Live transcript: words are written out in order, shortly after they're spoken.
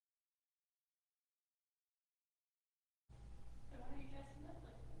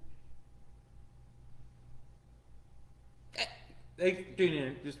They tune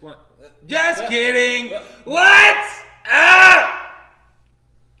in. Just kidding. What? Ah!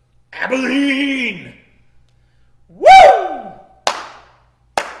 Abilene. Woo!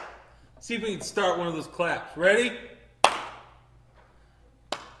 See if we can start one of those claps. Ready?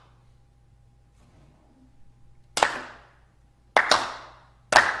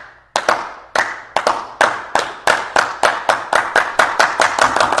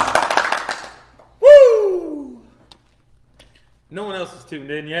 No one else is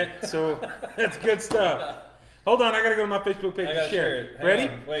tuned in yet, so that's good stuff. Hold on, I gotta go to my Facebook page and share it. Ready?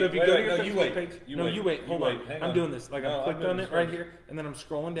 Wait, so if you go to your no, Facebook page, you wait. Hold on. I'm doing this. Like I clicked on it right here, and then I'm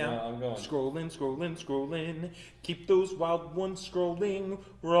scrolling down. No, I'm going. Scrolling. Keep those wild ones scrolling.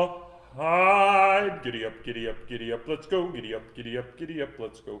 Right. Giddy up. Let's go. Giddy up.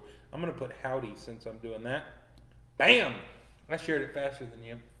 Let's go. I'm gonna put howdy since I'm doing that. Bam! I shared it faster than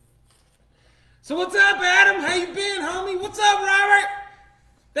you. So what's up, Adam? How you been, homie? What's up, Robert?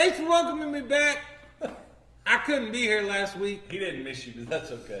 Thanks for welcoming me back. I couldn't be here last week. He didn't miss you, but that's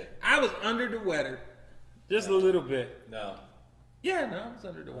okay. I was under the weather. Just a little bit. No. Yeah, no, I was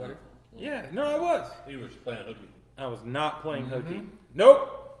under the weather. Yeah, no, I was. He was playing hooky. I was not playing hooky.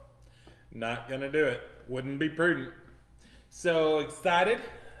 Nope. Not gonna do it. Wouldn't be prudent. So excited,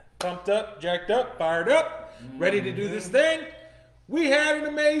 pumped up, jacked up, fired up, ready to do this thing. We had an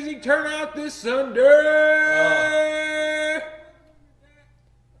amazing turnout this Sunday.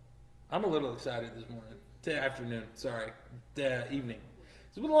 I'm a little excited this morning. Afternoon, sorry. Evening.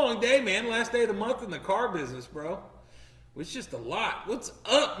 It's been a long day, man. Last day of the month in the car business, bro. It's just a lot. What's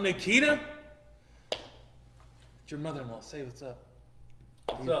up, Nikita? It's your mother-in-law. Say what's up.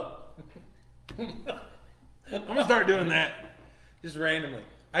 What's up? I'm going to start doing that. Just randomly.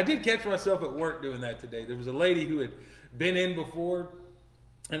 I did catch myself at work doing that today. There was a lady who had been in before,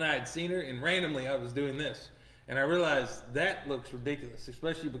 and I had seen her, and randomly I was doing this. And I realized that looks ridiculous,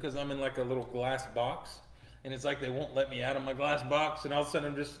 especially because I'm in like a little glass box, and it's like they won't let me out of my glass box, and all of a sudden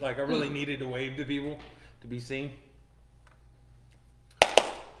I'm just like, I really needed to wave to people to be seen.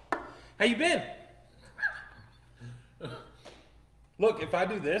 How you been? Look, if I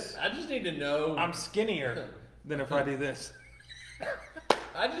do this, I just need to know. I'm skinnier than if I do this.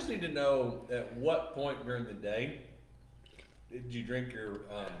 I just need to know at what point during the day did you drink your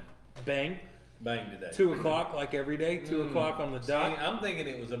Bang today? 2 o'clock, like every day. 2 o'clock on the dot. See, I'm thinking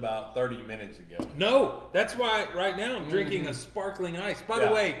it was about 30 minutes ago. No, that's why right now I'm drinking a sparkling ice. By the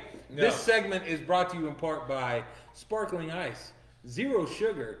way, this segment is brought to you in part by Sparkling Ice. 0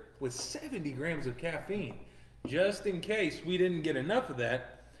 sugar with 70 grams of caffeine. Just in case we didn't get enough of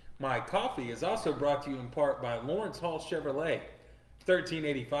that, my coffee is also brought to you in part by Lawrence Hall Chevrolet,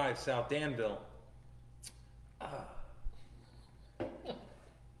 1385 South Danville.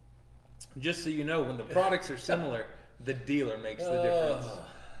 Just so you know, when the products are similar, the dealer makes the difference.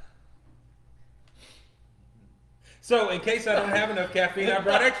 So, in case I don't have enough caffeine, I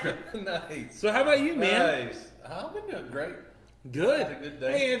brought extra. Nice. So, how about you, man? Nice. I've been doing great. Good. Had a good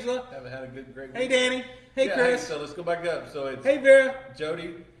day. Hey, Angela. Haven't had a great Hey, week. Danny. Hey, Yeah, Chris. so let's go back up. So it's Hey, Vera.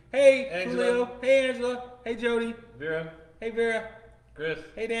 Jody, Hey, Angela. Julio. Hey, Angela. Hey, Jody. Vera, Hey, Vera. Chris,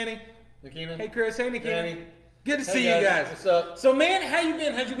 Hey, Danny. Nikina. Hey, Chris. Hey, Nikita. Danny. Good to Hey, see you guys. What's up? So, man, how you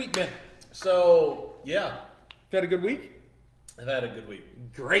been? How's your week been? So, yeah, You had a good week? I've had a good week.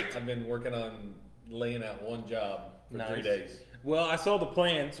 Great. I've been working on laying out one job for Nice. 3 days. Well, I saw the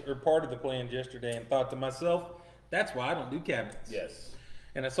plans, or part of the plans yesterday, and thought to myself, that's why I don't do cabinets. Yes.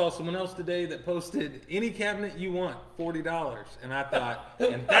 And I saw someone else today that posted, any cabinet you want, $40. And I thought,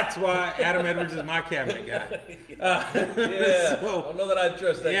 and that's why Adam Edwards is my cabinet guy. Yeah. I don't know that I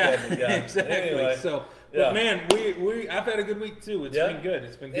trust that cabinet guy. Exactly. Anyway, So, yeah. but man, I've had a good week too. It's been good.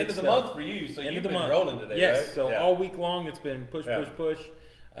 It's been good End of the stuff. month for you, so End you've of the been month. rolling today, yes, right? so Yeah. all week long it's been push.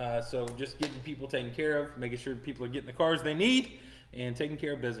 So just getting people taken care of, making sure people are getting the cars they need, and taking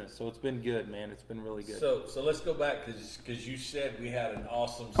care of business. So it's been good, man. It's been really good. So let's go back because you said we had an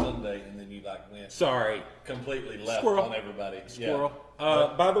awesome Sunday, and then you went Sorry. completely left Squirrel. on everybody. Squirrel.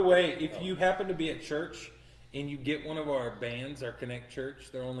 Yeah. By the way, if you happen to be at church and you get one of our bands, our Connect Church,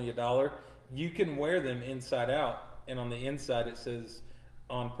 they're only $1. You can wear them inside out, and on the inside it says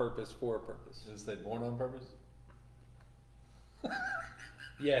 "on purpose, for a purpose." Does it say born on purpose?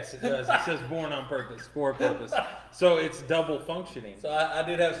 Yes, it does. It says "born on purpose, for a purpose." So it's double functioning. So I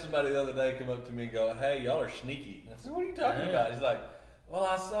did have somebody the other day come up to me and go, "Hey, y'all are sneaky." I said, "What are you talking about?" He's like, "Well,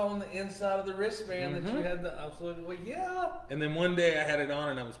 I saw on the inside of the wristband that you had the." I was like, "Well, yeah." And then one day I had it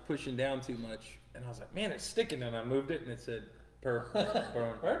on and I was pushing down too much, and I was like, "Man, it's sticking." And I moved it, and it said burn. Yeah, I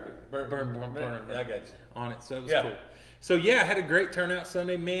got you. On it, so it was Yeah. cool. So yeah, I had a great turnout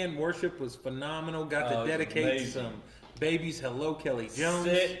Sunday. Man, worship was phenomenal. Got to Oh, it was dedicate amazing. some Babies, hello, Kelly Jones.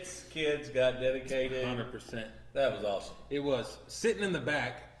 6 kids got dedicated. 100%. That was awesome. It was. Sitting in the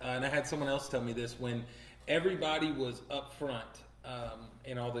back, and I had someone else tell me this, when everybody was up front,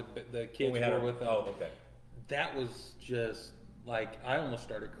 and all the kids were with them. Oh, okay. That was just like, I almost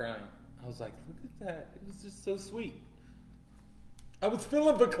started crying. I was like, look at that. It was just so sweet. I was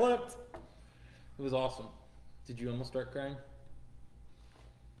feeling verklempt. It was awesome. Did you almost start crying?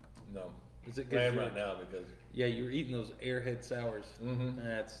 No. Is it I good? am right now because... Yeah, you were eating those Airhead sours. Mm-hmm.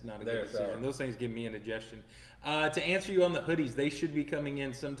 That's not a They're good decision. sour. Those things give me indigestion. To answer you on the hoodies, they should be coming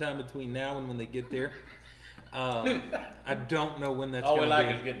in sometime between now and when they get there. I don't know when that's going to be. All we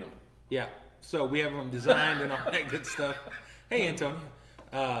like is getting them. Yeah. So we have them designed and all that good stuff. Hey, Antonio.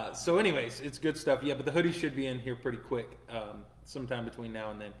 So anyways, it's good stuff. Yeah, but the hoodies should be in here pretty quick, sometime between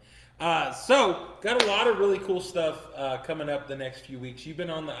now and then. So got a lot of really cool stuff coming up the next few weeks. You've been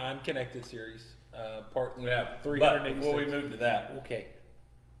on the I'm Connected series, part 386. But before we move to that, Okay.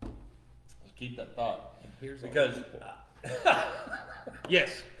 let's keep that thought. And here's Because,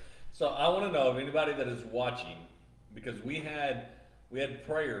 yes. so I want to know if anybody that is watching, because we had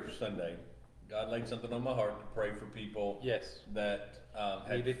prayer Sunday. God laid something on my heart to pray for people Yes. that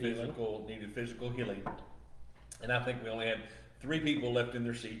had Needed needed physical healing, and I think we only had 3 people left in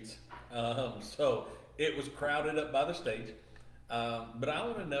their seats. So it was crowded up by the stage. But I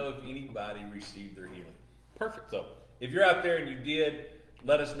want to know if anybody received their healing. Perfect. So if you're out there and you did,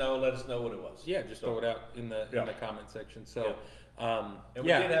 let us know. Let us know what it was. Yeah, just throw it out in the comment section. So, and we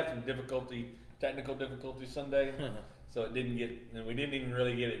did have some technical difficulty Sunday. So it didn't get, and we didn't even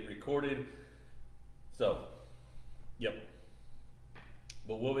really get it recorded. So, yep.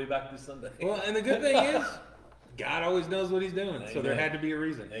 But we'll be back this Sunday. Well, and the good thing is, God always knows what He's doing. So there Amen. had to be a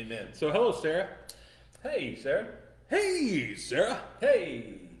reason. Amen. So hello, Sarah. Hey, Sarah. Hey, Sarah.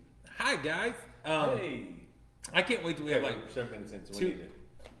 Hey. Hi, guys. Hey. I can't wait till we have like 7 minutes in, so two- we need it.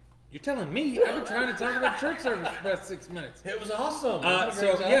 You're telling me? I've been trying to talk about church service for about 6 minutes. It was awesome.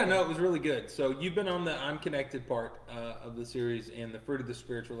 It was really good. So you've been on the I'm Connected part of the series and the fruit of the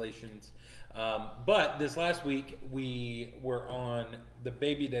spiritual relations. But this last week we were on the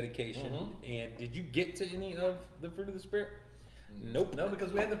baby dedication. Mm-hmm. And did you get to any of the fruit of the spirit? Nope. No,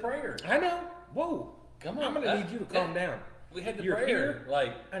 because we had the prayer. I know. Whoa. Come on. I'm going to need you to calm down. We had the You're prayer. here.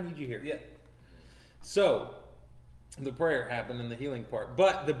 Like, I need you here. yeah. So the prayer happened in the healing part.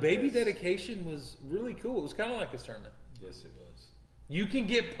 But the baby dedication was really cool. It was kind of like a sermon. Yes, it was. You can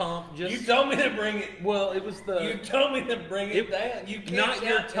get pumped. Just You told me to bring it. Well, it was You told me to bring it down. You can't not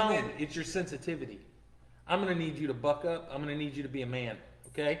your shout and tone. then- It's your sensitivity. I'm gonna need you to buck up. I'm gonna need you to be a man.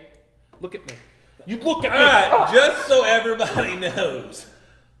 Okay? Look at me. You look at All me. right, just so everybody knows.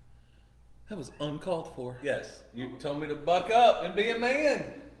 That was uncalled for. Yes, you told me to buck up and be a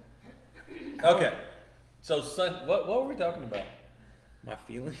man. Okay. So, what were we talking about? My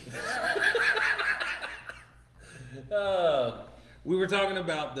feelings. We were talking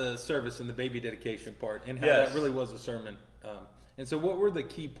about the service and the baby dedication part and how Yes. that really was a sermon. And so what were the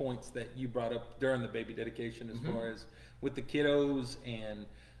key points that you brought up during the baby dedication as far as with the kiddos and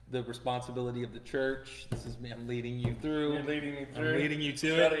the responsibility of the church? This is me. I'm leading you through. You're leading me through. I'm leading you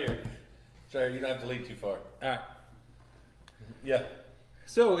to Shut it. here. Sorry, you don't have to lead too far. All right. Yeah.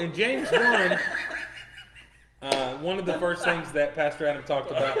 So in James 1, one of the first things that Pastor Adam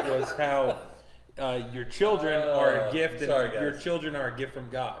talked about was how your children are a gift, and your children are a gift from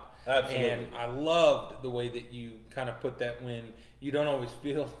God. Absolutely. And I loved the way that you kind of put that when you don't always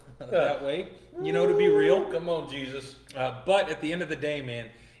feel that way, to be real. Come on, Jesus. But at the end of the day, man,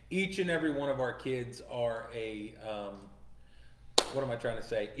 each and every one of our kids are a, what am I trying to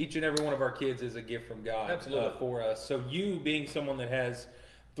say? Each and every one of our kids is a gift from God. Absolutely. For us. So you being someone that has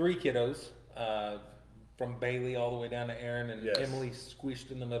 3 kiddos, from Bailey all the way down to Aaron and Yes. Emily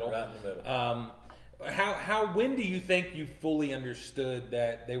squished in the middle. Right in the middle. When do you think you fully understood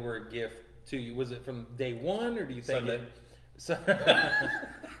that they were a gift to you? Was it from day one, or do you think Sunday.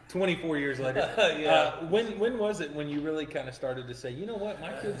 24 years later? Yeah. When was it when you really kind of started to say, you know what,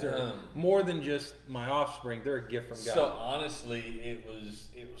 my kids are more than just my offspring; they're a gift from God? So honestly, it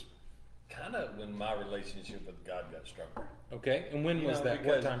was kind of when my relationship with God got stronger. Okay, and when was that?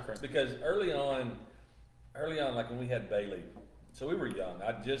 What time frame? Because early on, like when we had Bailey, so we were young.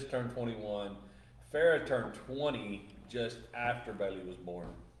 I just turned 21. Farrah turned 20 just after Bailey was born,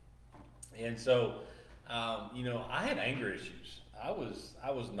 and so I had anger issues. I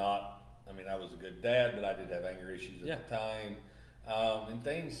was not. I mean, I was a good dad, but I did have anger issues at the time, and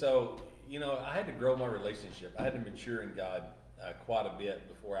things. So I had to grow my relationship. I had to mature in God quite a bit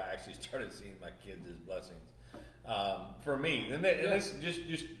before I actually started seeing my kids as blessings for me. And this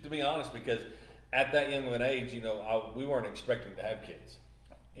just to be honest, because at that young of an age, we weren't expecting to have kids.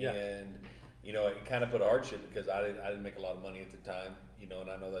 Yeah. And, it kind of put a hardship because I didn't make a lot of money at the time, and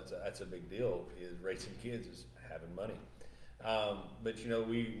I know that's a big deal, is raising kids is having money. But,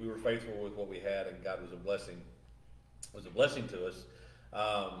 we were faithful with what we had, and God was a blessing to us.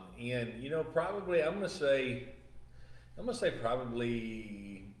 And, probably, I'm going to say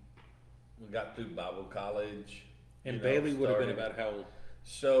probably we got through Bible college. And Bailey would have been about how old?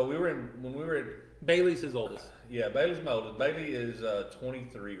 So when we were at, Bailey's his oldest. Yeah, Bailey's my oldest. Bailey is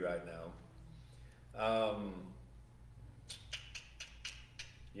 23 right now.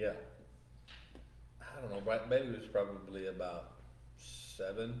 Yeah. I don't know. Bailey was probably about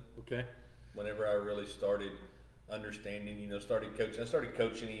 7. Okay. Whenever I really started understanding, started coaching. I started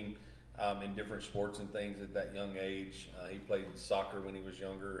coaching him in different sports and things at that young age. He played soccer when he was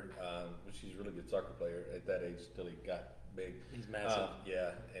younger, which he's a really good soccer player at that age until he got big. He's massive.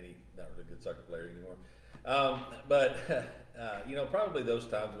 Yeah, and he's not really a good soccer player anymore. But probably those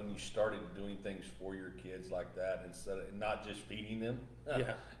times when you started doing things for your kids like that instead of not just feeding them.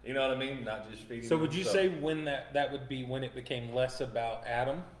 Yeah. You know what I mean? Not just feeding them. So would you say when that would be when it became less about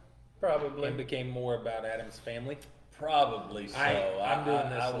Adam? Probably. And became more about Adam's family? Probably so. I'm doing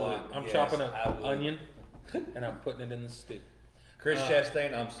this a lot. I'm chopping an an onion and I'm putting it in the stew. Chris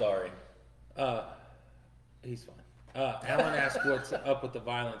Chastain, I'm sorry. He's fine. Alan asked what's up with the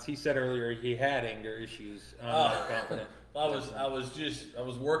violence. He said earlier he had anger issues. I'm not confident. I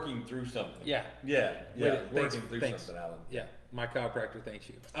was working through something. Yeah. Yeah. Thanks. Working through something, Alan. Yeah. My chiropractor thanks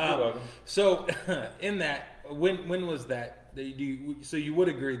you. You're welcome. So in that, when was that? So you would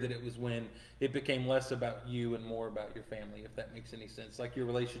agree that it was when it became less about you and more about your family, if that makes any sense, like your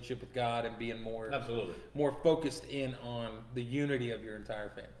relationship with God and being Absolutely. more focused in on the unity of your entire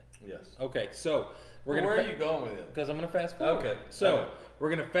family. Yes. Okay, so where are you going with it? Because I'm going to fast forward. Okay. So we're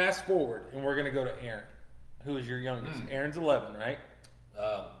going to fast forward and we're going to go to Aaron, who is your youngest. Aaron's 11, right?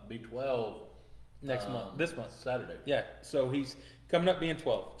 Be 12 next month. This month. Saturday. Yeah. So he's coming up being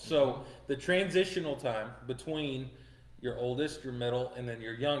 12. So the transitional time between your oldest, your middle, and then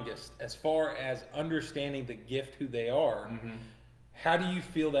your youngest, as far as understanding the gift, who they are, how do you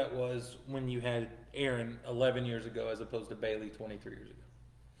feel that was when you had Aaron 11 years ago as opposed to Bailey 23 years ago?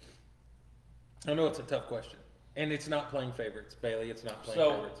 I know it's a tough question. And it's not playing favorites, Bailey. It's not playing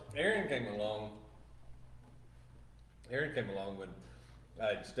favorites. Aaron came along when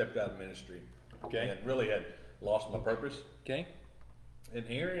I had stepped out of ministry. Okay. And really had lost my purpose. Okay. And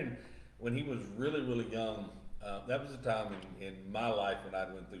Aaron, when he was really, really young, that was a time in my life when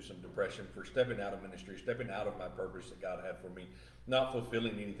I went through some depression for stepping out of ministry, stepping out of my purpose that God had for me, not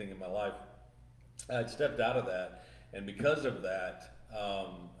fulfilling anything in my life. I had stepped out of that, and because of that,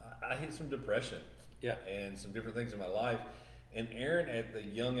 I hit some depression. Yeah. And some different things in my life. And Aaron, at the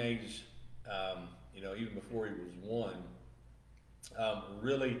young age, even before he was 1,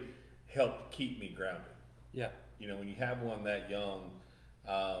 really helped keep me grounded. Yeah. When you have one that young,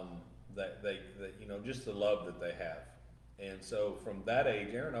 that just the love that they have. And so from that age,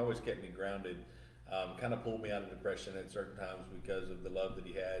 Aaron always kept me grounded, kind of pulled me out of depression at certain times because of the love that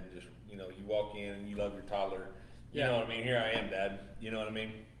he had. Just, you walk in and you love your toddler. You know what I mean? Here I am, Dad. You know what I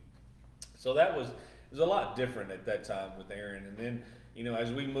mean? So it was a lot different at that time with Aaron. And then,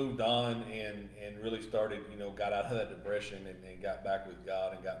 as we moved on and really started, got out of that depression and got back with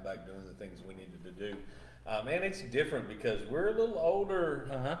God and got back doing the things we needed to do. And it's different because we're a little older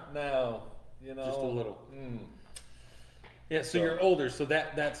now, Just a little. Yeah, so you're older, so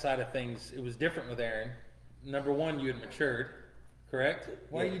that side of things, it was different with Aaron. Number one, you had matured, correct?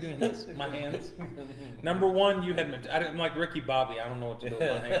 Why are you doing this? My hands. Number one, you had I'm like Ricky Bobby. I don't know what to do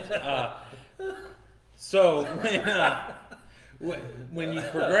with my hands. So when you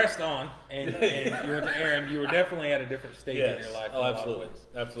progressed on and you went to Aaron, you were definitely at a different stage in your life. Oh, absolutely.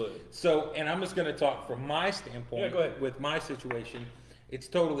 Absolutely. So, and I'm just going to talk from my standpoint. Yeah, go ahead. With my situation. It's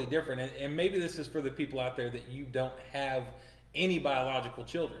totally different. And maybe this is for the people out there that you don't have any biological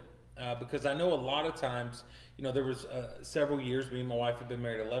children. Because I know a lot of times, there was several years, me and my wife have been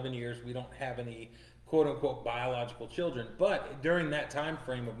married 11 years. We don't have any quote unquote biological children. But during that time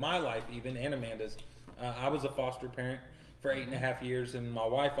frame of my life, even, and Amanda's, I was a foster parent for 8.5 years, and my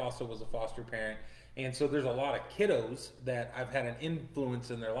wife also was a foster parent. And so there's a lot of kiddos that I've had an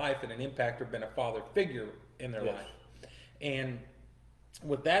influence in their life and an impact or been a father figure in their life. And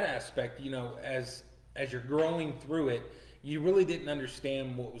with that aspect, as you're growing through it, you really didn't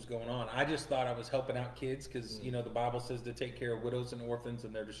understand what was going on. I just thought I was helping out kids because, the Bible says to take care of widows and orphans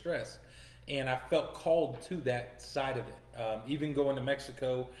in their distress. And I felt called to that side of it. Even going to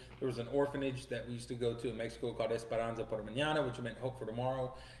Mexico, there was an orphanage that we used to go to in Mexico called Esperanza por Mañana, which meant hope for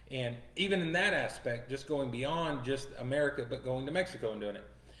tomorrow. And even in that aspect, just going beyond just America, but going to Mexico and doing it.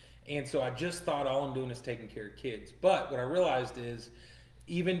 And so I just thought all I'm doing is taking care of kids. But what I realized is,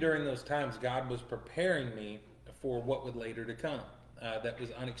 even during those times, God was preparing me for what would later to come. That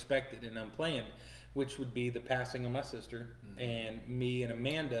was unexpected and unplanned, which would be the passing of my sister, and me and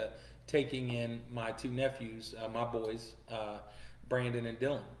Amanda taking in my two nephews, my boys, Brandon and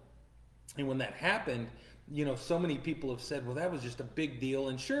Dylan. And when that happened, so many people have said, well, that was just a big deal.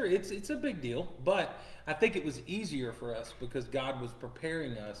 And sure, it's a big deal, but I think it was easier for us because God was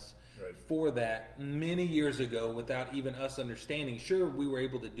preparing us for that many years ago without even us understanding. Sure, we were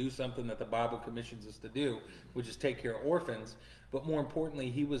able to do something that the Bible commissions us to do, which is take care of orphans. But more importantly,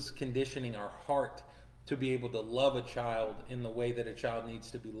 he was conditioning our heart to be able to love a child in the way that a child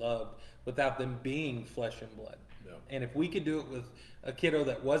needs to be loved without them being flesh and blood. Yeah. And if we could do it with a kiddo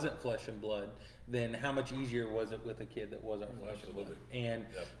that wasn't flesh and blood, then how much easier was it with a kid that wasn't flesh and blood? And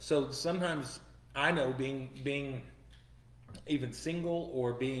so sometimes I know being even single,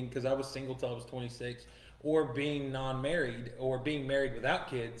 or being, because I was single till I was 26, or being non-married, or being married without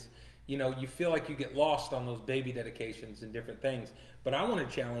kids, you feel like you get lost on those baby dedications and different things. But I want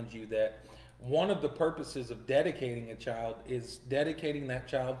to challenge you that one of the purposes of dedicating a child is dedicating that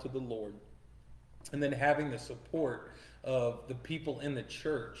child to the Lord, and then having the support of the people in the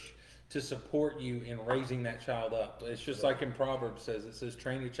church to support you in raising that child up. It's just like in Proverbs it says,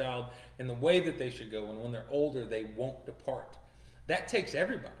 train a child in the way that they should go, and when they're older, they won't depart. That takes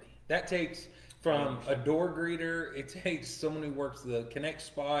everybody. That takes from a door greeter, it takes someone who works the connect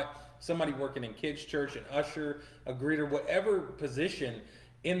spot, somebody working in kids church, an usher, a greeter, whatever position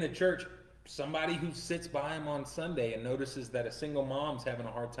in the church, somebody who sits by them on Sunday and notices that a single mom's having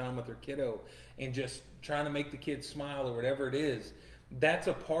a hard time with her kiddo and just trying to make the kids smile or whatever it is. That's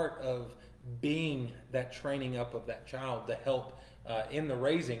a part of being that training up of that child to help in the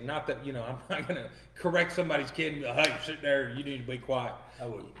raising. Not that, I'm not going to correct somebody's kid and be like, hey, sit there, you need to be quiet. I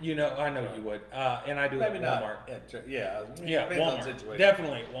would. I know you would. And I do Maybe it at Walmart. Yeah, Walmart.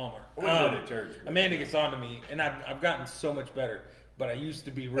 Definitely at Walmart. We do it at church. Amanda gets on to me, and I've gotten so much better, but I used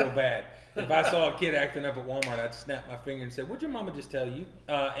to be real bad. If I saw a kid acting up at Walmart, I'd snap my finger and say, what'd your mama just tell you?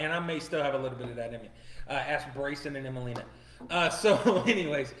 And I may still have a little bit of that in me. Ask Brayson and Emelina. So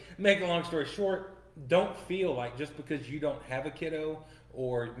anyways, make a long story short, don't feel like just because you don't have a kiddo,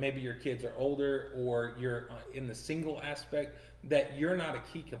 or maybe your kids are older, or you're in the single aspect, that you're not a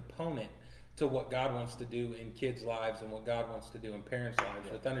key component to what God wants to do in kids' lives and what God wants to do in parents'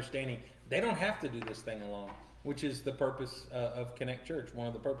 lives, with understanding they don't have to do this thing alone, which is the purpose of Connect Church, one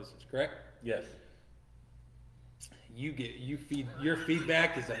of the purposes, correct? Yes. Your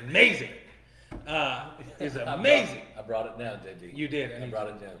feedback is amazing. Amazing. I brought it down, JD. You did. I brought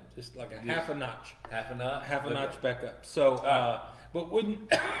it down. Just like half a notch. Half a notch? Half a notch back up. So, but wouldn't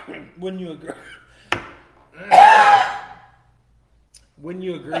you agree? Wouldn't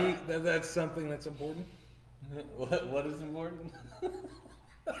you agree that that's something that's important? What is important?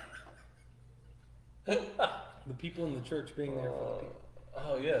 The people in the church being there for the people.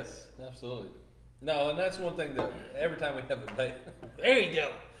 Oh, yes, absolutely. No, and that's one thing that every time we have a baby, there you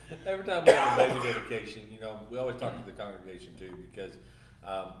go. Every time we have a baby dedication, we always talk to the congregation too, because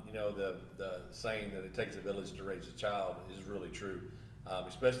the saying that it takes a village to raise a child is really true,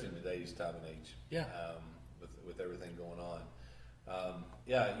 especially in today's time and age. Yeah. With everything going on.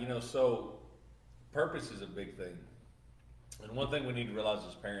 So purpose is a big thing. And one thing we need to realize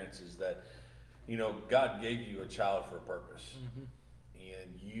as parents is that, God gave you a child for a purpose. Mm-hmm.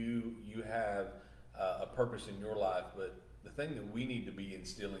 And you have a purpose in your life, but the thing that we need to be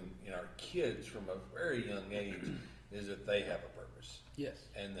instilling in our kids from a very young age is that they have a purpose. Yes.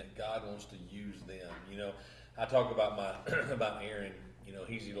 And that God wants to use them. I talk about about Aaron.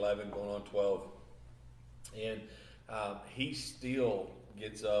 He's 11, going on 12, and he still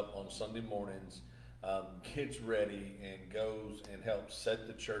gets up on Sunday mornings, gets ready, and goes and helps set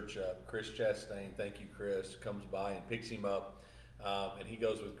the church up. Chris Chastain, thank you, Chris, comes by and picks him up. And he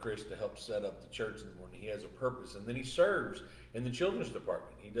goes with Chris to help set up the church in the morning. He has a purpose, and then he serves in the children's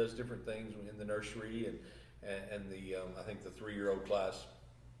department. He does different things in the nursery and the I think the 3-year-old class.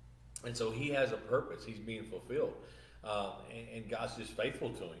 And so he has a purpose. He's being fulfilled, and God's just faithful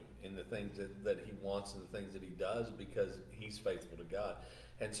to him in the things that he wants and the things that he does, because he's faithful to God.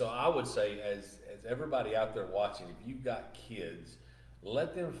 And so I would say, as everybody out there watching, if you've got kids,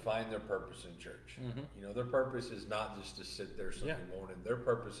 let them find their purpose in church. Mm-hmm. Their purpose is not just to sit there Sunday morning. Their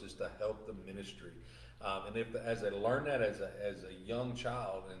purpose is to help the ministry. And as they learn that as a young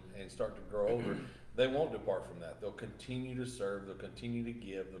child and start to grow older, they won't depart from that. They'll continue to serve. They'll continue to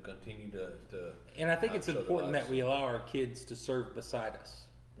give. They'll continue to and I think it's important that we allow our kids to serve beside us.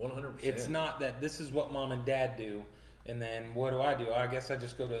 100%. It's not that this is what mom and dad do, and then what do? I guess I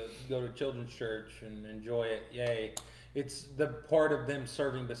just go to children's church and enjoy it. Yay! It's the part of them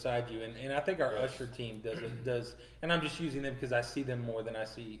serving beside you, and I think our usher team does. And I'm just using them because I see them more than I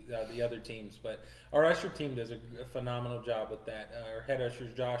see the other teams. But our usher team does a phenomenal job with that. Our head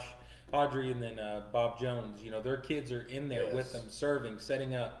ushers, Josh, Audrey, and then Bob Jones. You know, their kids are in there with them, serving,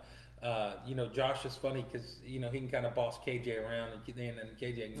 setting up. You know, Josh is funny because, you know, he can kind of boss KJ around, and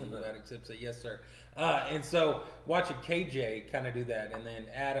KJ can do that except say, yes, sir. And so watching KJ kind of do that, and then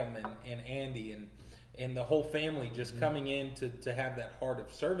Adam and Andy and the whole family just coming in to have that heart of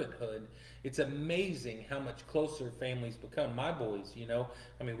servanthood, it's amazing how much closer families become. My boys, you know,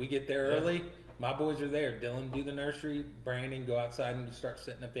 I mean, we get there early. My boys are there. Dylan do the nursery, Brandon go outside and start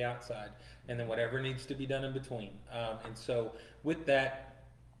setting up the outside, and then whatever needs to be done in between. And so with that,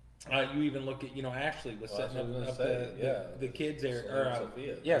 you even look at, you know, Ashley was setting up the kids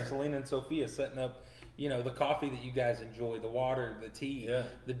there. Selena and Sophia setting up, you know, the coffee that you guys enjoy, the water, the tea,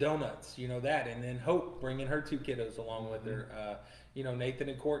 the donuts, you know, that. And then Hope bringing her 2 kiddos along with her, you know, Nathan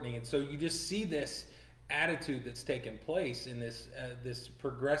and Courtney. And so you just see this attitude that's taken place in this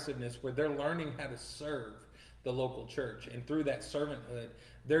progressiveness where they're learning how to serve the local church. And through that servanthood,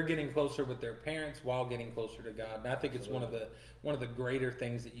 they're getting closer with their parents while getting closer to God. And I think it's one of the greater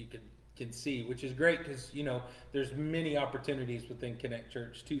things that you can see, which is great because, you know, there's many opportunities within Connect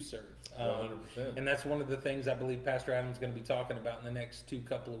Church to serve. 100%. And that's one of the things I believe Pastor Adam's going to be talking about in the next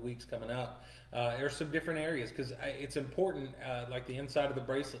couple of weeks coming up. There's some different areas because it's important, like the inside of the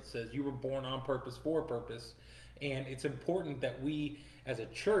bracelet says, you were born on purpose for a purpose. And it's important that we, as a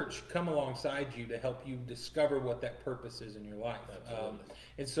church, come alongside you to help you discover what that purpose is in your life.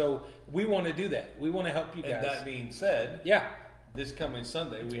 And so we want to do that. We want to help you guys. And that being said, this coming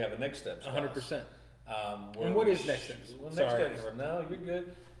Sunday, we have a Next Steps class. 100%. And what is Next Steps? Well, Next Steps, no, you're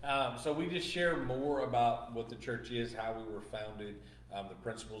good. So we just share more about what the church is, how we were founded, the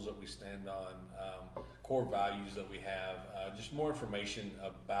principles that we stand on, core values that we have, just more information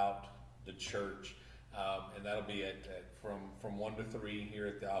about the church. And that'll be from 1 to 3 here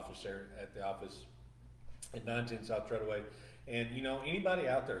at the office at 910 South Treadway. And, you know, anybody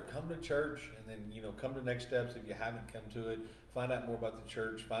out there, come to church and then, you know, come to Next Steps if you haven't come to it. Find out more about the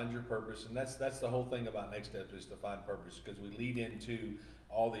church, find your purpose. And that's the whole thing about Next Steps, is to find purpose, because we lead into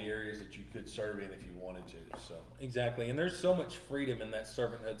all the areas that you could serve in if you wanted to. So exactly. And there's so much freedom in that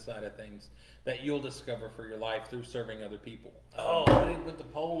servanthood side of things that you'll discover for your life through serving other people. Oh, I didn't put the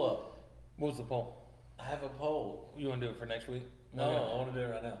poll up. What was the poll? I have a poll. You want to do it for next week? No, I want to do it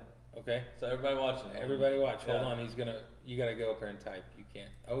right now. Okay. So everybody watching. Everybody watch. Hold on. You got to go up there and type. You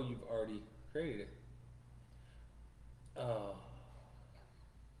can't. Oh, you've already created it. Oh.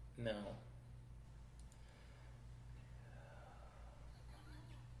 No.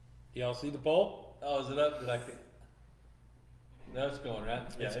 Y'all see the poll? Oh, is it up? No, it's going, right?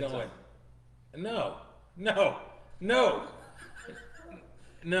 Yeah, it's going. No. No. No.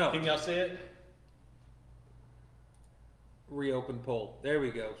 No. Can y'all see it? Reopen poll. There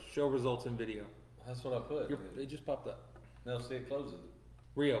we go. Show results in video. That's what I put. It just popped up. No, see, it closes it.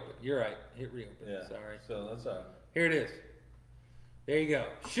 Reopen. You're right. Hit reopen. Yeah. Sorry. So that's all right. Here it is. There you go.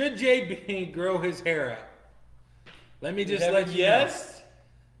 Should JB grow his hair out? Let me just let you know.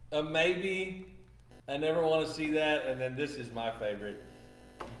 A maybe. I never want to see that. And then this is my favorite.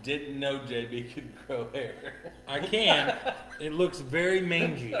 Didn't know JB could grow hair. I can. It looks very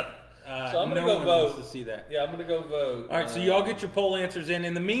mangy. So I'm going to no go one vote. wants to see that. Yeah, I'm going to go vote. All right, so y'all get your poll answers in.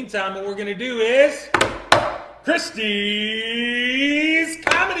 In the meantime, what we're going to do is Christy's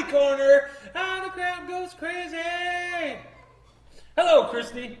Comedy Corner. Ah, the crowd goes crazy. Hello,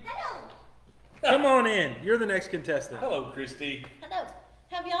 Christy. Hello. Come on in. You're the next contestant. Hello, Christy. Hello.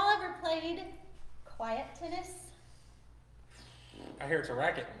 Have y'all ever played quiet tennis? I hear it's a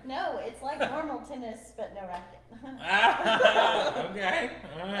racket. No, it's like normal tennis, but no racket. Okay.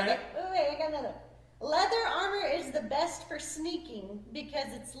 All right. Okay, wait, I got another. Leather armor is the best for sneaking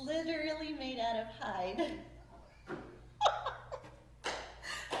because it's literally made out of hide. You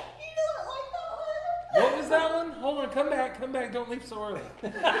don't like that one? What was that one? Hold on. Come back. Don't leave so early. Say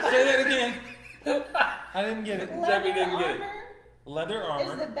that again. I didn't get it. Debbie didn't get it. Leather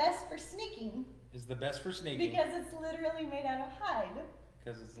armor is the best for sneaking is the best for sneaking because it's literally made out of hide.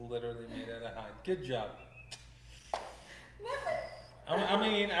 because it's literally made out of hide. Good job. Nothing. I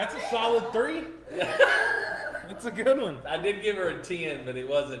mean, that's a solid 3. It's a good one. I did give her a 10, but it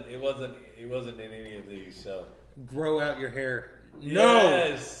wasn't in any of these. So Grow out your hair.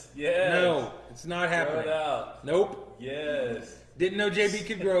 yes, No, it's not Grow happening. it out. Nope. Yes. Didn't know JB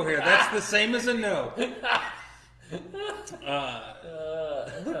could grow hair. That's the same as a no.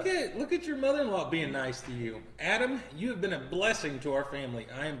 Look at your mother-in-law being nice to you. Adam, you have been a blessing to our family.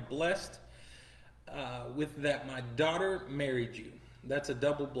 I am blessed with that my daughter married you. That's a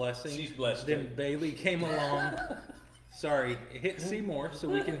double blessing. She's blessed. Then too. Bailey came along. Sorry, hit Seymour so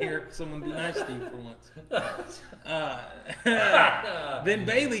we can hear someone be nice to you for once. Then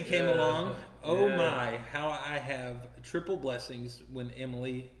Bailey came along. Oh my, how I have triple blessings when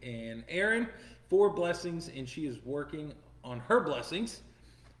Emily and Aaron, 4 blessings, and she is working on her blessings.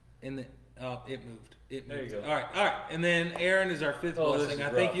 And it moved. It moved. There you go. All right. And then Aaron is our 5th Oh, this blessing. is I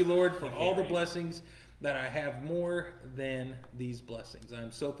thank rough. you, Lord, for I all can't the read. blessings that I have more than these blessings.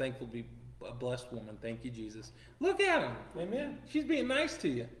 I'm so thankful to be a blessed woman. Thank you, Jesus. Look at him. Amen. She's being nice to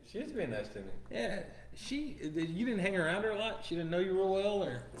you. She is being nice to me. Yeah. You didn't hang around her a lot? She didn't know you real well,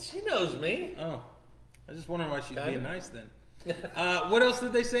 or? She knows me. Oh. I was just wondering why she's Kinda. being nice then. What else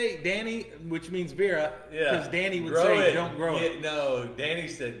did they say? Danny, which means Vera, Yeah. because Danny would Grow say, it. don't grow it. Yeah, no, Danny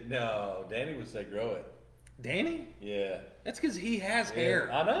said no. Danny would say grow it. Danny? Yeah. That's because he has Yeah.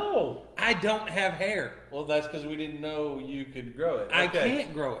 hair. I know. I don't have hair. Well, that's because we didn't know you could grow it. I Okay.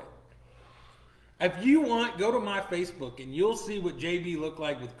 can't grow it. If you want, go to my Facebook and you'll see what JB looked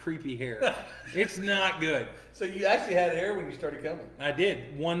like with creepy hair. It's not good. So you actually had hair when you started coming. I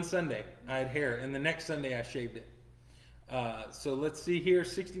did. One Sunday, I had hair, and the next Sunday I shaved it. So let's see here.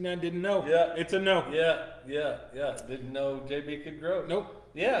 69 didn't know. Yeah. It's a no. Yeah. Didn't know JB could grow. Nope.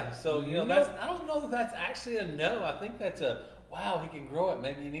 Yeah. So Nope. that's. I don't know that that's actually a no. I think that's a wow. He can grow it.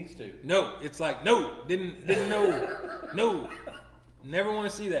 Maybe he needs to. No. It's like no. Didn't know. No. Never want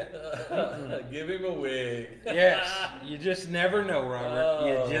to see that. Give him a wig. Yes. You just never know, Robert. Oh,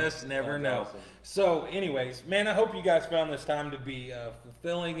 You just never that's know. awesome. So, anyways, man, I hope you guys found this time to be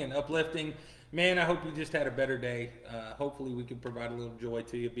fulfilling and uplifting. Man, I hope you just had a better day. Hopefully, we can provide a little joy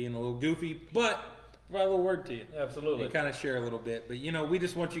to you, being a little goofy, but provide a little word to you. Absolutely. And kind of share a little bit. But, we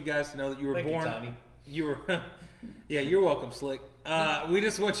just want you guys to know that you were Thank you, born. Tommy. You were, yeah, you're welcome, Slick. We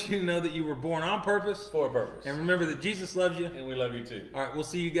just want you to know that you were born on purpose. For a purpose. And remember that Jesus loves you. And we love you too. All right, we'll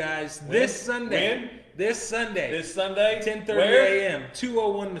see you guys this Sunday. When? This Sunday. This Sunday. 10:30 Where? a.m.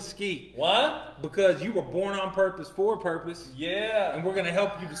 201 Mesquite. What? Because you were born on purpose for a purpose. Yeah. And we're going to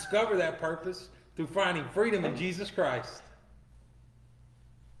help you discover that purpose through finding freedom in Jesus Christ.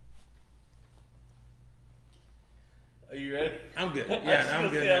 Are you ready? I'm good. I Yeah, just I'm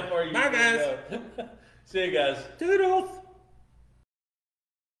wanna good. see now. how far you Bye, can guys. go. See you guys. Toodles.